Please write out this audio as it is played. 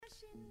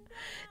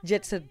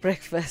Jet Set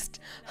Breakfast.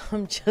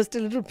 I'm just a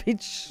little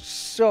bit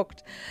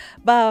shocked.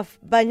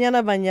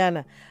 Banyana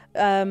Banyana.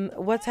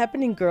 What's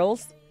happening,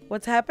 girls?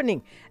 What's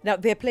happening? Now,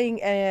 they're playing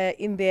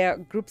in their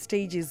group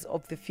stages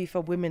of the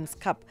FIFA Women's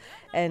Cup.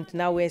 And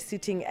now we're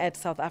sitting at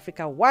South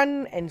Africa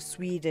 1 and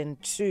Sweden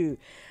 2.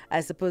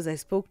 I suppose I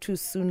spoke too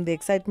soon. The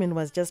excitement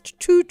was just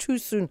too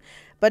soon.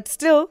 But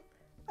still,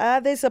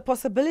 there's a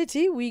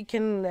possibility we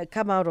can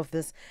come out of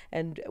this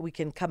and we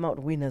can come out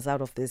winners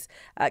out of this.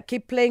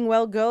 Keep playing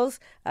well,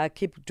 girls.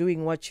 Keep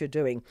doing what you're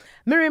doing.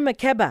 Miriam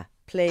Makeba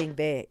playing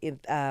there in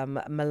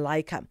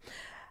Malaika.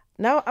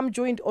 Now I'm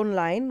joined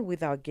online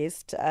with our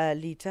guest,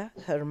 LITHA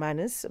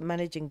HERMANUS,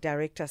 Managing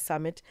Director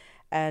Summit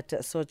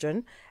at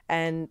Sojourn.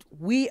 And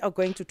we are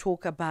going to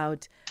talk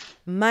about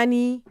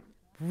money,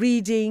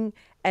 reading,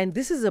 and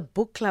this is a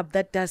book club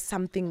that does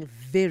something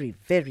very,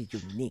 very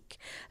unique.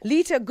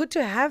 LITHA, good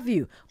to have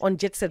you on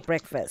Jet Set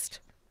Breakfast.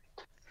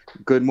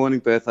 Good morning,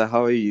 Bertha.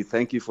 How are you?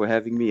 Thank you for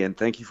having me, and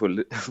thank you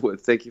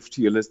thank you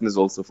to your listeners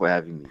also for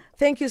having me.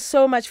 Thank you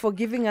so much for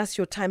giving us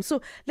your time.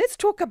 So let's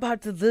talk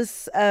about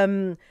this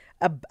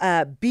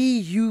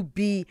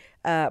B.U.B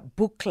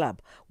book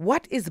club.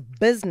 What is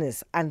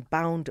Business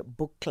Unbound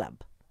Book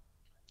Club?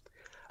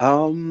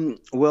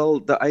 Well,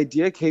 the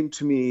idea came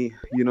to me,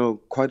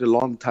 quite a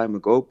long time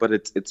ago, but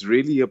it's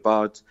really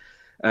about,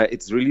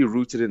 it's really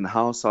rooted in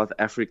how South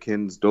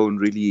Africans don't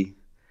really,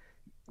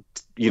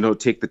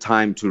 take the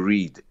time to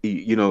read,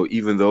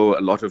 even though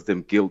a lot of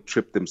them guilt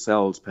trip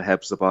themselves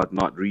perhaps about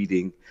not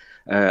reading.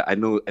 I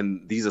know,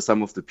 and these are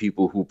some of the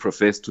people who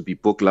profess to be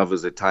book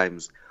lovers at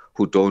times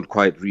who don't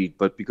quite read.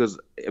 But because,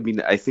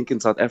 I think in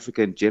South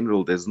Africa in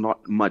general, there's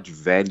not much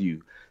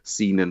value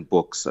seen in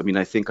books.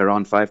 I think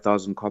around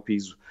 5,000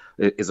 copies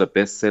is a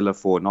bestseller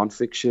for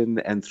nonfiction,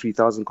 and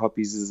 3,000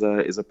 copies is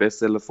a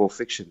bestseller for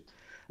fiction.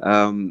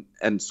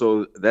 And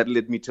so that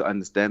led me to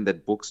understand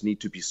that books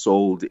need to be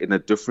sold in a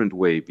different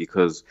way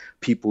because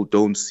people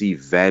don't see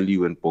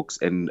value in books.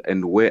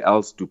 And where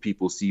else do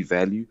people see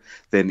value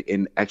than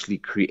in actually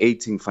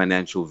creating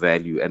financial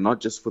value, and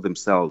not just for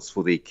themselves,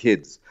 for their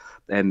kids.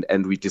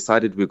 And we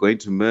decided we're going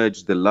to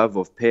merge the love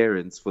of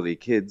parents for their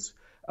kids,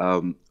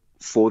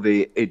 for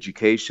their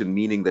education,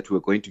 meaning that we're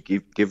going to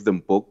give them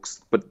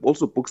books, but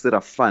also books that are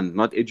fun,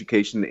 not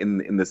education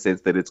in the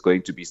sense that it's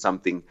going to be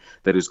something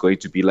that is going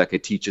to be like a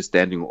teacher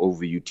standing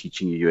over you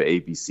teaching you your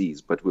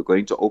ABCs. But we're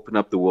going to open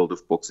up the world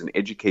of books and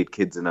educate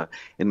kids in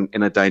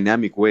a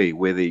dynamic way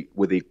where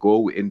they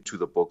go into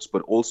the books,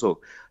 but also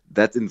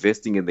that's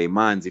investing in their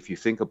minds, if you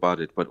think about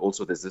it. But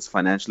also there's this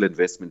financial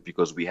investment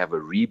because we have a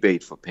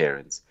rebate for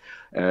parents,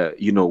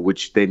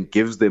 which then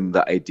gives them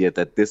the idea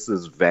that this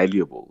is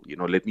valuable.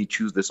 Let me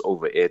choose this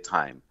over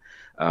airtime,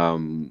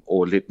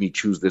 or let me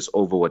choose this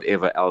over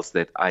whatever else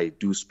that I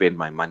do spend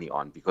my money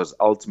on, because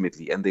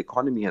ultimately, and the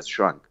economy has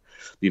shrunk.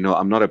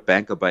 I'm not a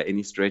banker by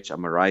any stretch.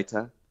 I'm a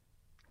writer.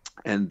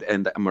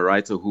 And I'm a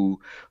writer who,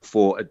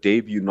 for a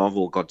debut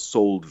novel, got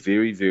sold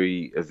very,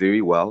 very,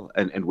 very well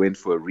and went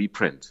for a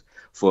reprint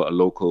for a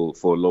local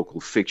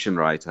fiction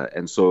writer.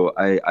 And so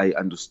I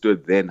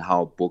understood then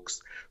how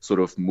books sort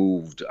of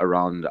moved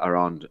around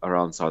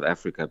South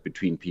Africa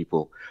between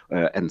people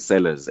and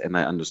sellers. And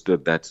I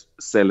understood that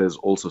sellers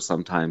also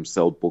sometimes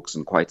sell books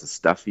in quite a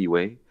stuffy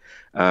way.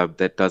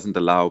 That doesn't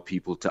allow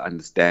people to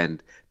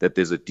understand that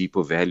there's a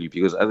deeper value,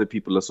 because other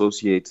people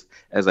associate,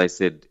 as I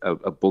said,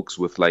 books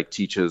with like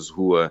teachers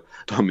who are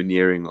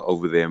domineering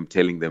over them,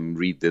 telling them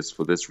read this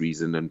for this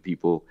reason, and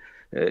people,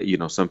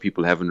 some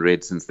people haven't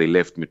read since they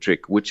left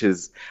matric, which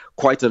is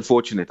quite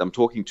unfortunate. I'm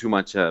talking too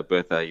much,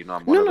 Bertha.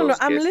 I'm one of those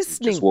I'm guests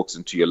listening. who just walks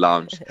into your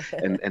lounge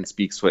and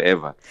speaks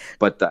forever.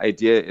 But the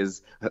idea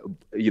is,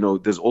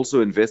 there's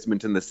also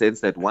investment in the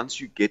sense that once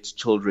you get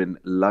children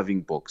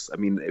loving books,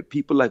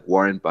 people like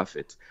Warren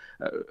Buffett,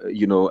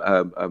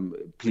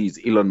 please,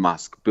 Elon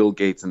Musk, Bill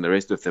Gates, and the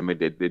rest of them,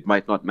 it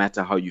might not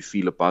matter how you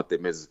feel about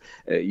them as,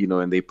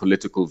 and their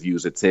political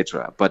views,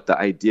 etc. But the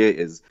idea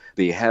is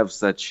they have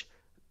such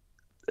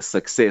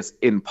success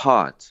in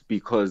part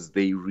because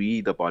they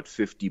read about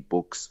 50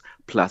 books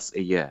plus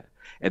a year.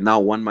 And now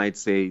one might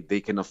say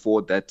they can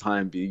afford that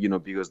time,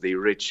 because they're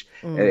rich,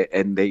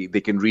 and they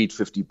can read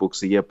 50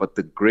 books a year. But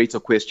the greater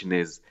question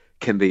is,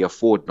 can they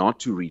afford not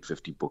to read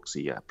 50 books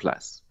a year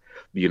plus?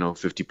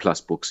 50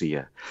 plus books a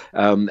year.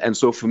 And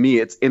so for me,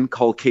 it's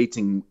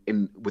inculcating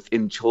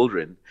within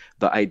children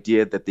the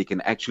idea that they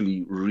can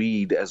actually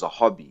read as a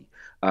hobby.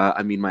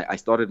 I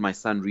started my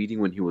son reading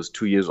when he was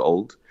 2 years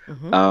old.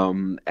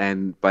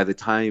 And by the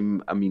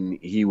time,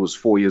 he was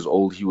 4 years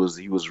old, he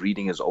was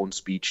reading his own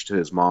speech to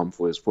his mom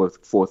for his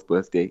fourth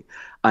birthday,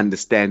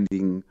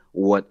 understanding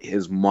what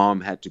his mom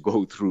had to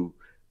go through,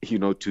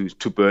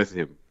 to birth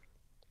him.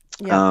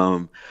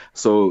 Yeah.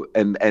 So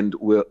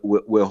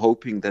we're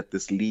hoping that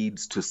this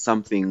leads to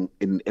something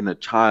in a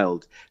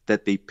child,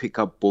 that they pick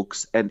up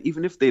books, and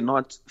even if they're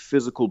not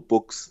physical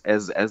books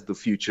as the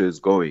future is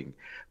going,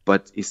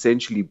 but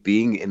essentially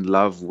being in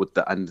love with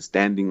the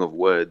understanding of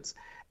words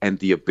and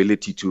the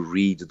ability to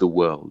read the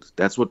world.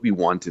 That's what we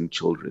want in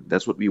children.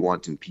 That's what we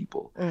want in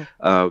people.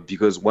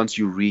 Because once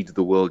you read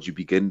the world, you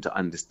begin to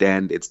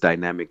understand its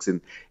dynamics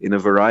in a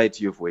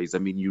variety of ways. I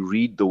mean, you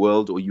read the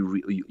world, or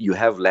you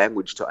have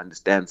language to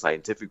understand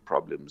scientific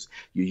problems.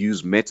 You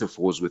use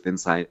metaphors within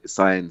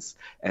science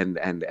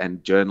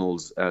and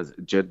journals.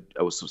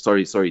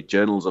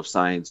 Journals of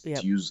science. Yep.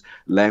 To use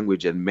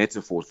language and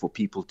metaphor for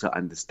people to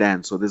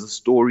understand. So there's a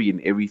story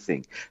in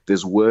everything.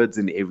 There's words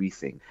in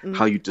everything.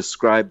 How you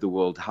describe the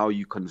world, how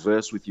you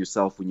converse with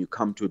yourself when you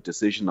come to a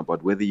decision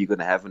about whether you're going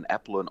to have an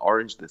apple or an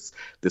orange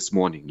this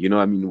morning. You know,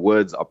 I mean,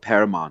 words are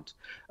paramount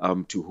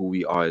to who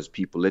we are as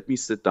people. Let me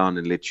sit down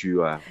and let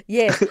you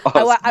yes, ask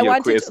I me a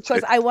wanted question.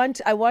 because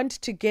I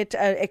want to get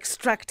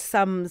extract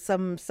some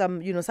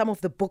some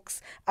of the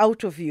books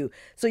out of you.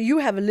 So you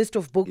have a list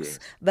of books Yes.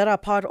 that are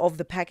part of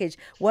the package.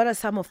 What are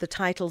some of the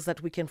titles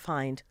that we can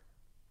find?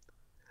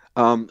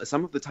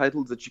 Some of the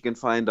titles that you can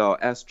find are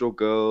Astro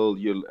Girl.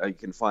 You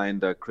can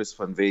find Chris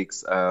van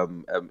Wyck's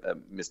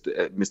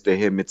Mr.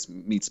 Here meets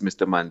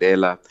Mr.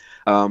 Mandela.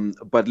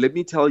 But let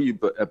me tell you,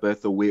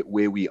 Bertha,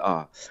 where we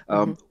are.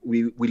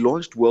 We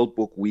launched World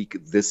Book Week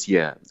this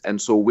year,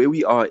 and so where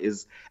we are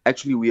is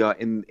actually we are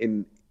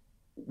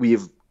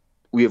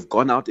we have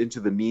gone out into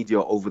the media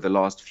over the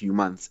last few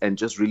months and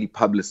just really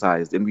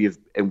publicized, and we've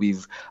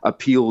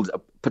appealed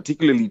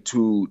particularly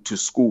to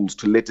schools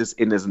to let us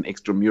in as an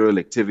extramural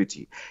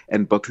activity.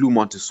 And Baklu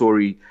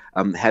Montessori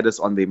had us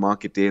on their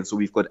market day, and so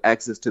we've got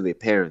access to their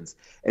parents.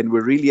 And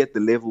we're really at the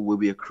level where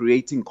we are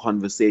creating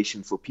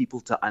conversation for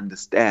people to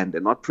understand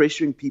and not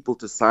pressuring people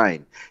to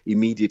sign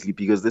immediately,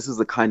 because this is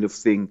the kind of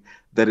thing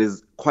that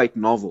is quite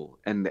novel.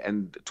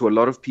 And to a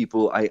lot of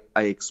people, I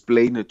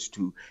explain it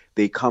to,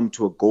 they come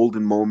to a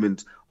golden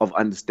moment of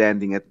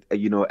understanding at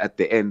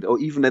the end or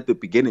even at the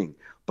beginning.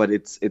 But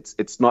it's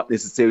not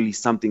necessarily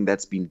something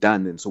that's been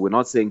done. And so we're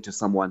not saying to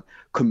someone,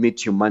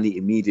 commit your money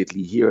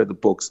immediately. Here are the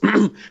books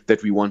that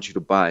we want you to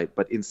buy.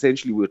 But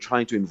essentially, we're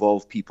trying to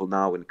involve people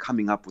now in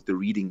coming up with the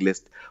reading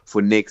list for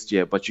next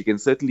year. But you can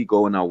certainly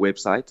go on our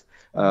website,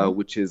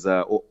 which is,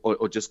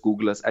 or just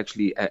Google us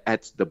actually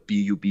at the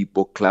B.U.B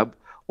Book Club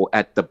or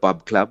at the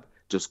B.U.B Club.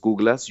 Just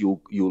Google us.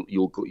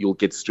 You'll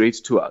get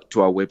straight to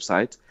our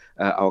website.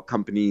 Our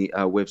company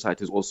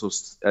website is also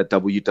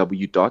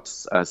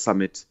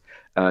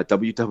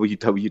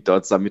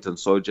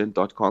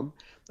www.summitandsojourn.com.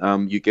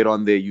 You get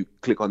on there, you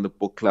click on the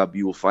book club,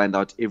 you will find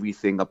out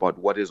everything about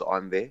what is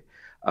on there.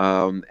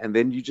 And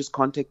then you just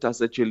contact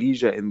us at your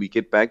leisure, and we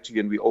get back to you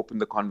and we open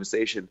the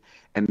conversation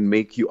and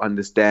make you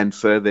understand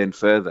further and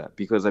further.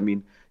 Because, I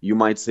mean, you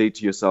might say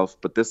to yourself,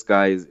 but this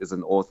guy is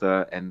an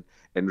author,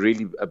 and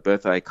really,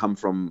 Bertha, I come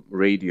from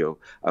radio.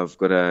 I've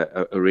got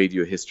a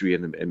radio history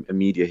and a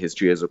media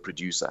history as a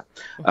producer.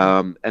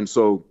 And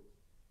so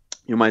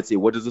you might say,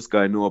 what does this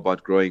guy know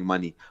about growing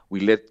money? We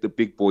let the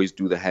big boys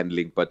do the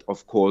handling, but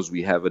of course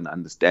we have an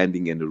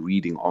understanding and a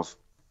reading of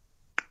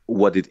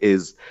what it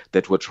is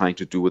that we're trying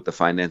to do with the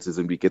finances,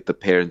 and we get the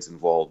parents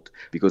involved,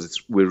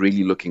 because we're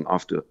really looking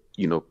after,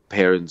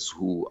 parents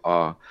who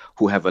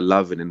have a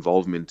love and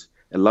involvement,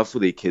 a love for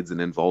their kids and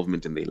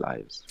involvement in their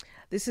lives.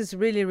 This is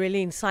really,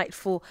 really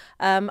insightful.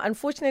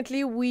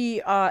 Unfortunately,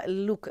 we're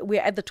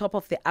at the top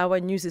of the hour.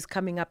 News is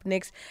coming up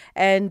next.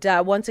 And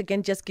once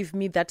again, just give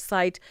me that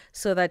site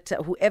so that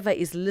whoever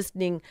is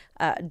listening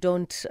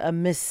don't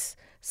miss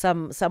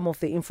some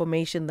of the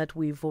information that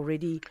we've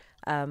already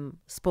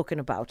spoken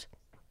about.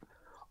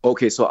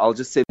 Okay, so I'll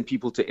just send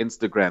people to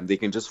Instagram. They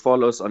can just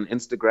follow us on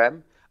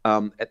Instagram.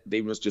 They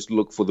must just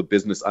look for the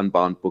Business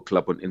Unbound Book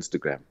Club on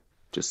Instagram.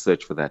 Just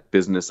search for that,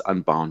 Business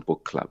Unbound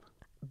Book Club.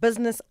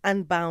 Business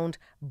Unbound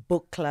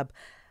Book Club.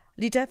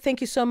 Litha, thank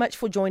you so much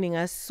for joining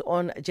us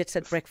on Jet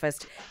Set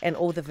Breakfast, and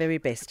all the very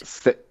best.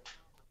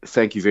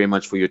 Thank you very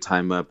much for your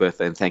time,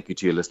 Bertha, and thank you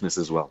to your listeners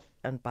as well.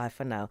 And bye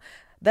for now.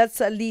 That's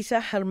LITHA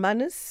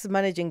HERMANUS,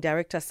 Managing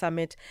Director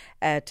Summit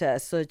at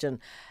Sojourn.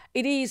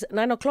 It is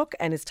 9 o'clock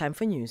and it's time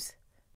for news.